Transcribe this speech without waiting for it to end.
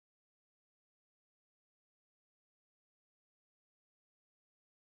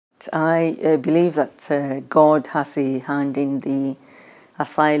I believe that God has a hand in the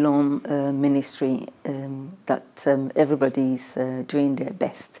asylum ministry, that everybody's doing their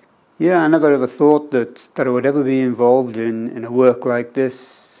best. Yeah, I never ever thought that I would ever be involved in a work like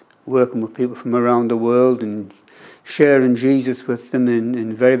this, working with people from around the world and sharing Jesus with them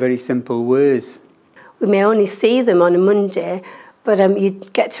in very, very simple ways. We may only see them on a Monday, but you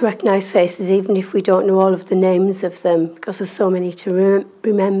get to recognise faces even if we don't know all of the names of them, because there's so many to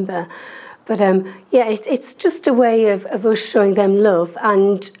remember. But yeah, it's just a way of us showing them love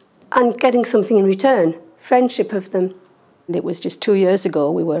and getting something in return, friendship of them. It was just 2 years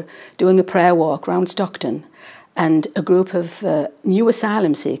ago we were doing a prayer walk round Stockton, and a group of new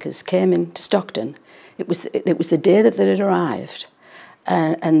asylum seekers came into Stockton. It was the day that they had arrived,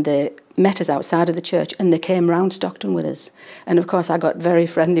 and they met us outside of the church, and they came round Stockton with us. And of course I got very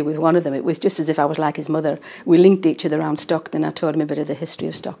friendly with one of them. It was just as if I was like his mother. We linked each other around Stockton. I told him a bit of the history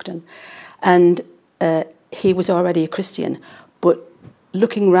of Stockton. And he was already a Christian, but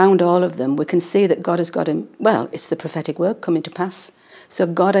looking round all of them, we can see that God has got him, well, it's the prophetic word coming to pass. So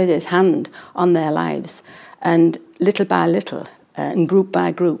God had his hand on their lives, and little by little, and group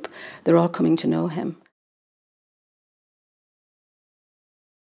by group, they're all coming to know him.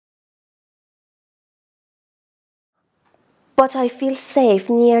 But I feel safe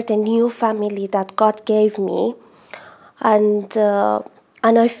near the new family that God gave me, and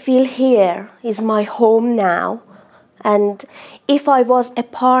I feel here is my home now. And if I was a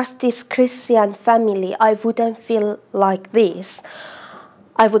part of this Christian family, I wouldn't feel like this.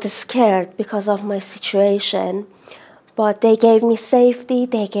 I would be scared because of my situation. But they gave me safety,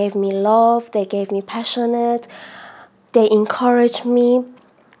 they gave me love, they gave me passionate, they encouraged me.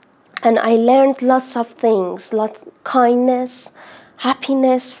 And I learned lots of things, lots of kindness,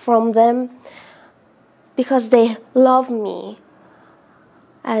 happiness from them, because they love me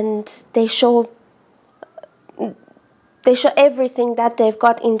and they show everything that they've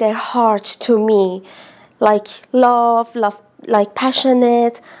got in their heart to me, like love, like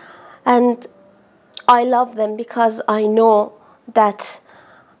passionate, and I love them because I know that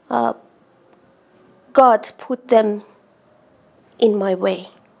God put them in my way.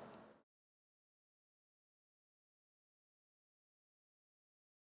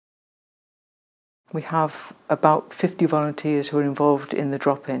 We have about 50 volunteers who are involved in the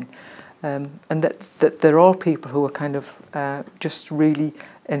drop-in, and that they're all people who are kind of just really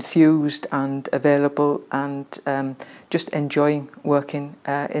enthused and available and just enjoying working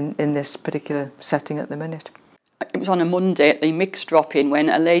in this particular setting at the minute. It was on a Monday at the mixed drop-in when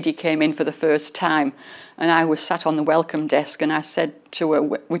a lady came in for the first time, and I was sat on the welcome desk, and I said to her,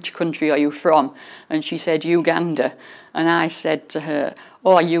 "Which country are you from?" And she said, "Uganda." And I said to her,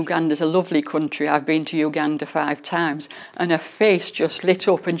 "Oh, Uganda's a lovely country. I've been to Uganda 5 times." And her face just lit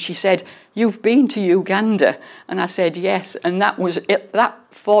up, and she said, "You've been to Uganda?" And I said, "Yes." And that was it. That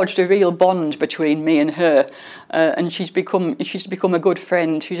forged a real bond between me and her. And she's become a good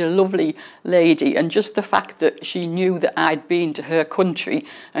friend. She's a lovely lady. And just the fact that she knew that I'd been to her country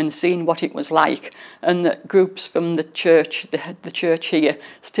and seen what it was like, and that groups from the church here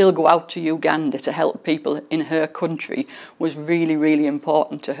still go out to Uganda to help people in her country, was really, really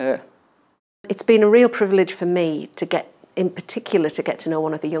important to her. It's been a real privilege for me in particular to get to know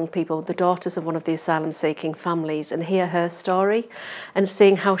one of the young people, the daughters of one of the asylum-seeking families, and hear her story, and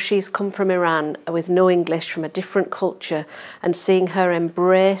seeing how she's come from Iran with no English, from a different culture, and seeing her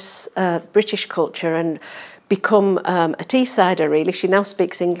embrace British culture and become a Teessider, really. She now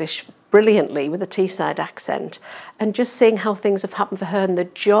speaks English brilliantly with a Teesside accent, and just seeing how things have happened for her and the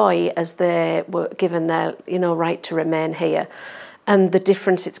joy as they were given their right to remain here, and the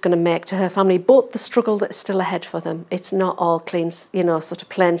difference it's going to make to her family, but the struggle that's still ahead for them. It's not all clean, sort of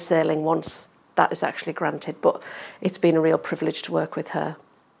plain sailing once that is actually granted, but it's been a real privilege to work with her.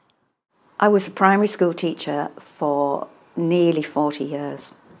 I was a primary school teacher for nearly 40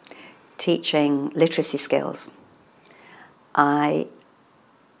 years, teaching literacy skills. I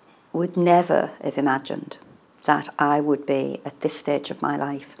would never have imagined that I would be at this stage of my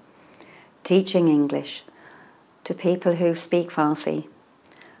life teaching English to people who speak Farsi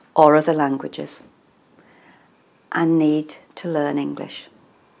or other languages and need to learn English.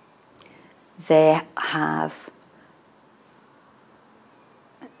 They have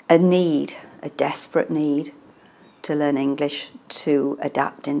a desperate need to learn English to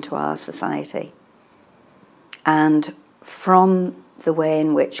adapt into our society. And from the way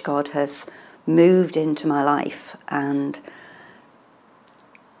in which God has moved into my life and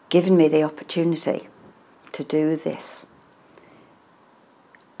given me the opportunity to do this,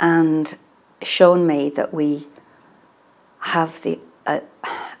 and shown me that we have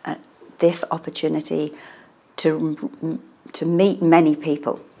this opportunity to meet many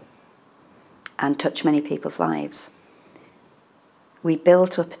people and touch many people's lives. We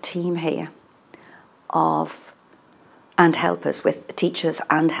built up a team here and helpers, with teachers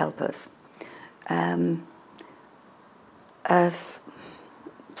and helpers, of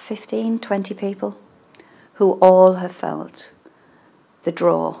 15, 20 people who all have felt the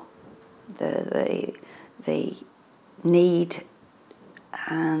draw, the need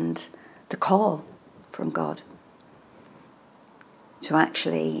and the call from God to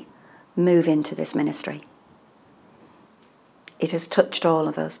actually move into this ministry. It has touched all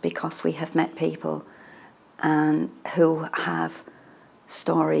of us because we have met people who have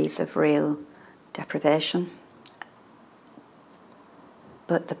stories of real deprivation.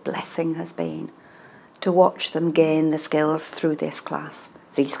 But the blessing has been to watch them gain the skills through these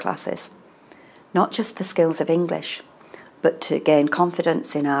classes. Not just the skills of English, but to gain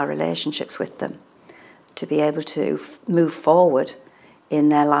confidence in our relationships with them, to be able to move forward in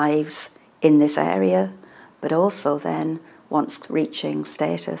their lives in this area, but also then, once reaching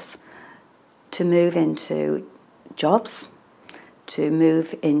status, to move into jobs, to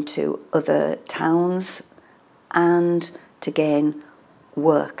move into other towns, and to gain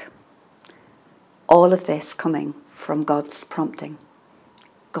work. All of this coming from God's prompting,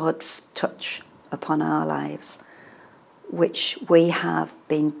 God's touch upon our lives, which we have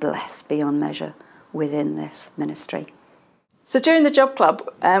been blessed beyond measure within this ministry. So during the Job Club,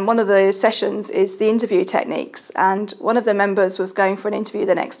 one of the sessions is the interview techniques, and one of the members was going for an interview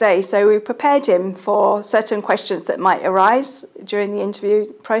the next day, so we prepared him for certain questions that might arise during the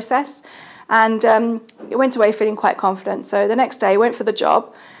interview process, and he went away feeling quite confident. So the next day he went for the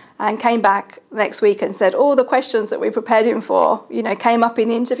job and came back next week and said all the questions that we prepared him for, came up in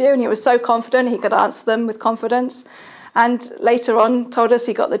the interview, and he was so confident he could answer them with confidence. And later on told us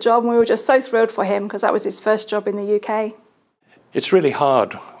he got the job, and we were just so thrilled for him because that was his first job in the UK. It's really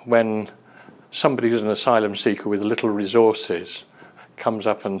hard when somebody who's an asylum seeker with little resources comes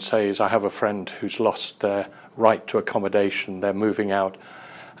up and says, I have a friend who's lost their right to accommodation, they're moving out,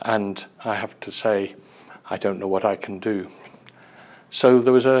 and I have to say, I don't know what I can do. So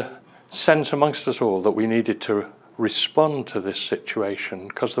there was a sense amongst us all that we needed to respond to this situation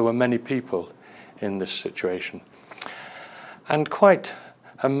because there were many people in this situation. And quite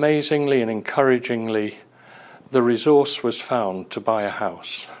amazingly and encouragingly, the resource was found to buy a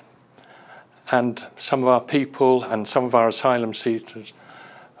house. And some of our people and some of our asylum seekers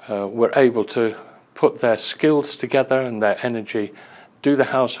were able to put their skills together and their energy, do the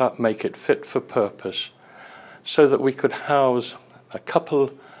house up, make it fit for purpose, so that we could house a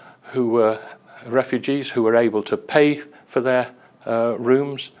couple who were refugees who were able to pay for their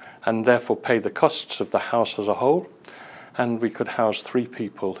rooms and therefore pay the costs of the house as a whole. And we could house 3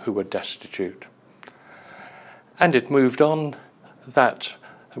 people who were destitute. And it moved on that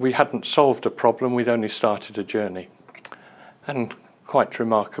we hadn't solved a problem, we'd only started a journey. And quite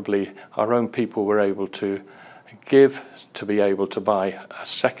remarkably, our own people were able to give to be able to buy a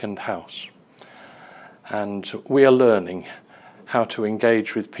second house. And we are learning how to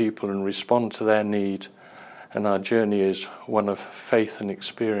engage with people and respond to their need. And our journey is one of faith and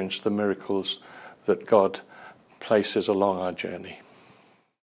experience the miracles that God places along our journey.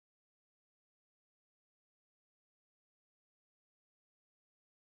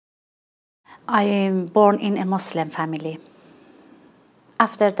 I am born in a Muslim family.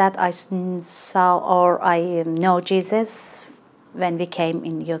 After that, I know Jesus when we came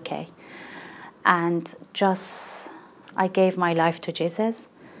in UK, and I gave my life to Jesus.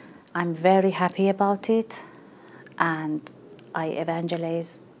 I'm very happy about it, and I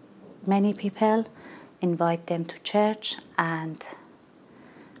evangelize many people, invite them to church, and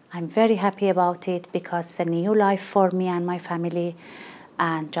I'm very happy about it because it's a new life for me and my family.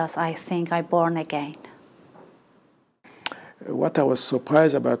 And I think I'm born again. What I was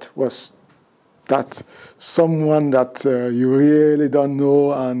surprised about was that someone that you really don't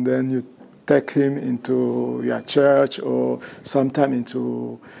know, and then you take him into your church or sometime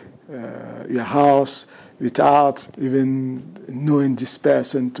into your house without even knowing this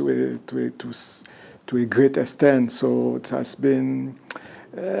person to a great extent. So it has been,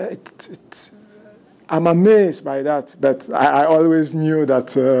 I'm amazed by that, but I always knew that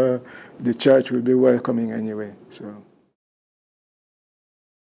the church would be welcoming anyway. So.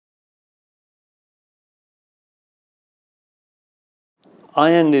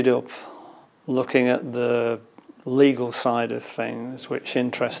 I ended up looking at the legal side of things, which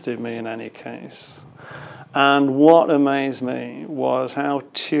interested me in any case. And what amazed me was how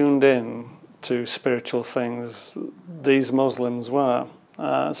tuned in to spiritual things these Muslims were.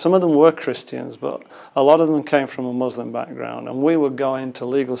 Some of them were Christians, but a lot of them came from a Muslim background, and we would go into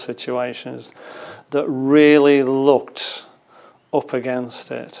legal situations that really looked up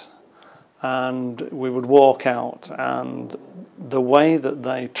against it, and we would walk out, and the way that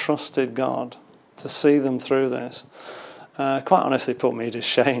they trusted God to see them through this quite honestly put me to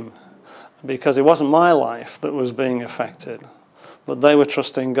shame, because it wasn't my life that was being affected, but they were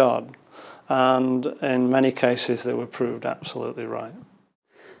trusting God, and in many cases they were proved absolutely right.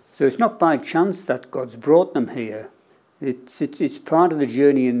 So it's not by chance that God's brought them here. It's part of the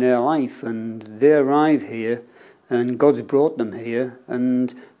journey in their life, and they arrive here, and God's brought them here,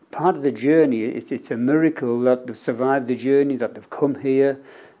 and part of the journey, it's a miracle that they've survived the journey, that they've come here,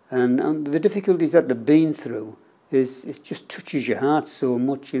 and the difficulties that they've been through, it just touches your heart so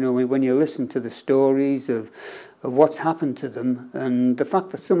much, you know, when you listen to the stories of what's happened to them, and the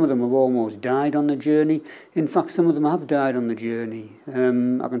fact that some of them have almost died on the journey. In fact, some of them have died on the journey.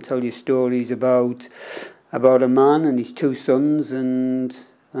 I can tell you stories about a man and his 2 sons, and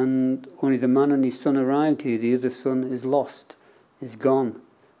only the man and his son arrived here. The other son is lost, is gone.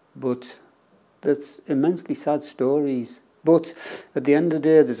 But that's immensely sad stories. But at the end of the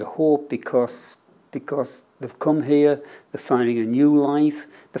day, there's a hope, because they've come here, they're finding a new life,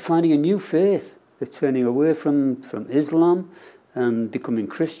 they're finding a new faith. They're turning away from Islam and becoming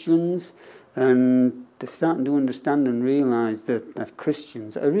Christians, and they're starting to understand and realise that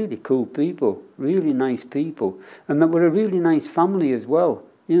Christians are really cool people, really nice people, and that we're a really nice family as well.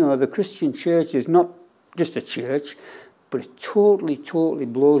 You know, the Christian church is not just a church, but it totally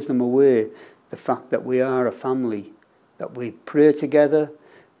blows them away, the fact that we are a family, that we pray together,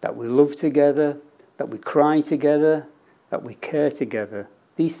 that we love together, that we cry together, that we care together.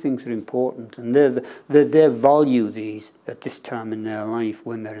 These things are important, and they value these at this time in their life,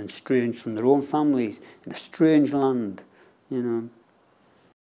 when they're estranged from their own families in a strange land, you know.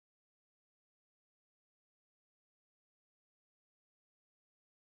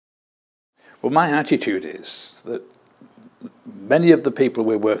 Well, my attitude is that many of the people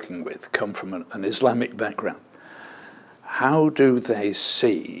we're working with come from an Islamic background. How do they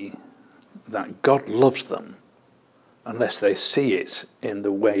see that God loves them unless they see it in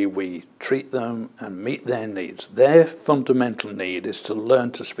the way we treat them and meet their needs? Their fundamental need is to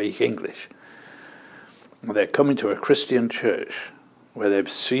learn to speak English. They're coming to a Christian church where they're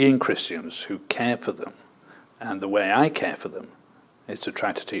seeing Christians who care for them, and the way I care for them is to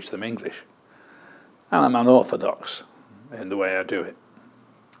try to teach them English. And I'm unorthodox in the way I do it.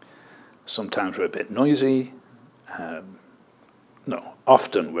 Sometimes we're a bit noisy. No,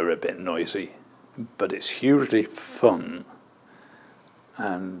 often we're a bit noisy, but it's hugely fun,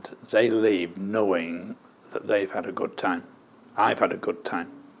 and they leave knowing that they've had a good time. I've had a good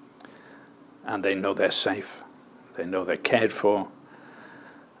time, and they know they're safe. They know they're cared for,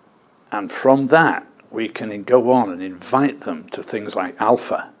 and from that we can go on and invite them to things like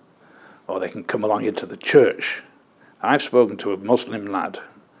Alpha, or they can come along into the church. I've spoken to a Muslim lad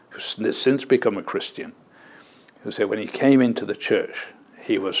who's since become a Christian, who said when he came into the church,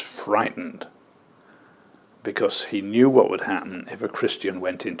 he was frightened because he knew what would happen if a Christian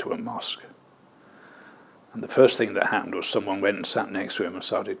went into a mosque. And the first thing that happened was someone went and sat next to him and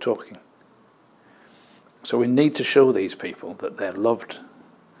started talking. So we need to show these people that they're loved,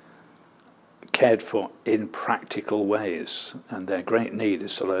 cared for in practical ways, and their great need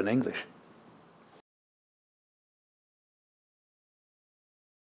is to learn English.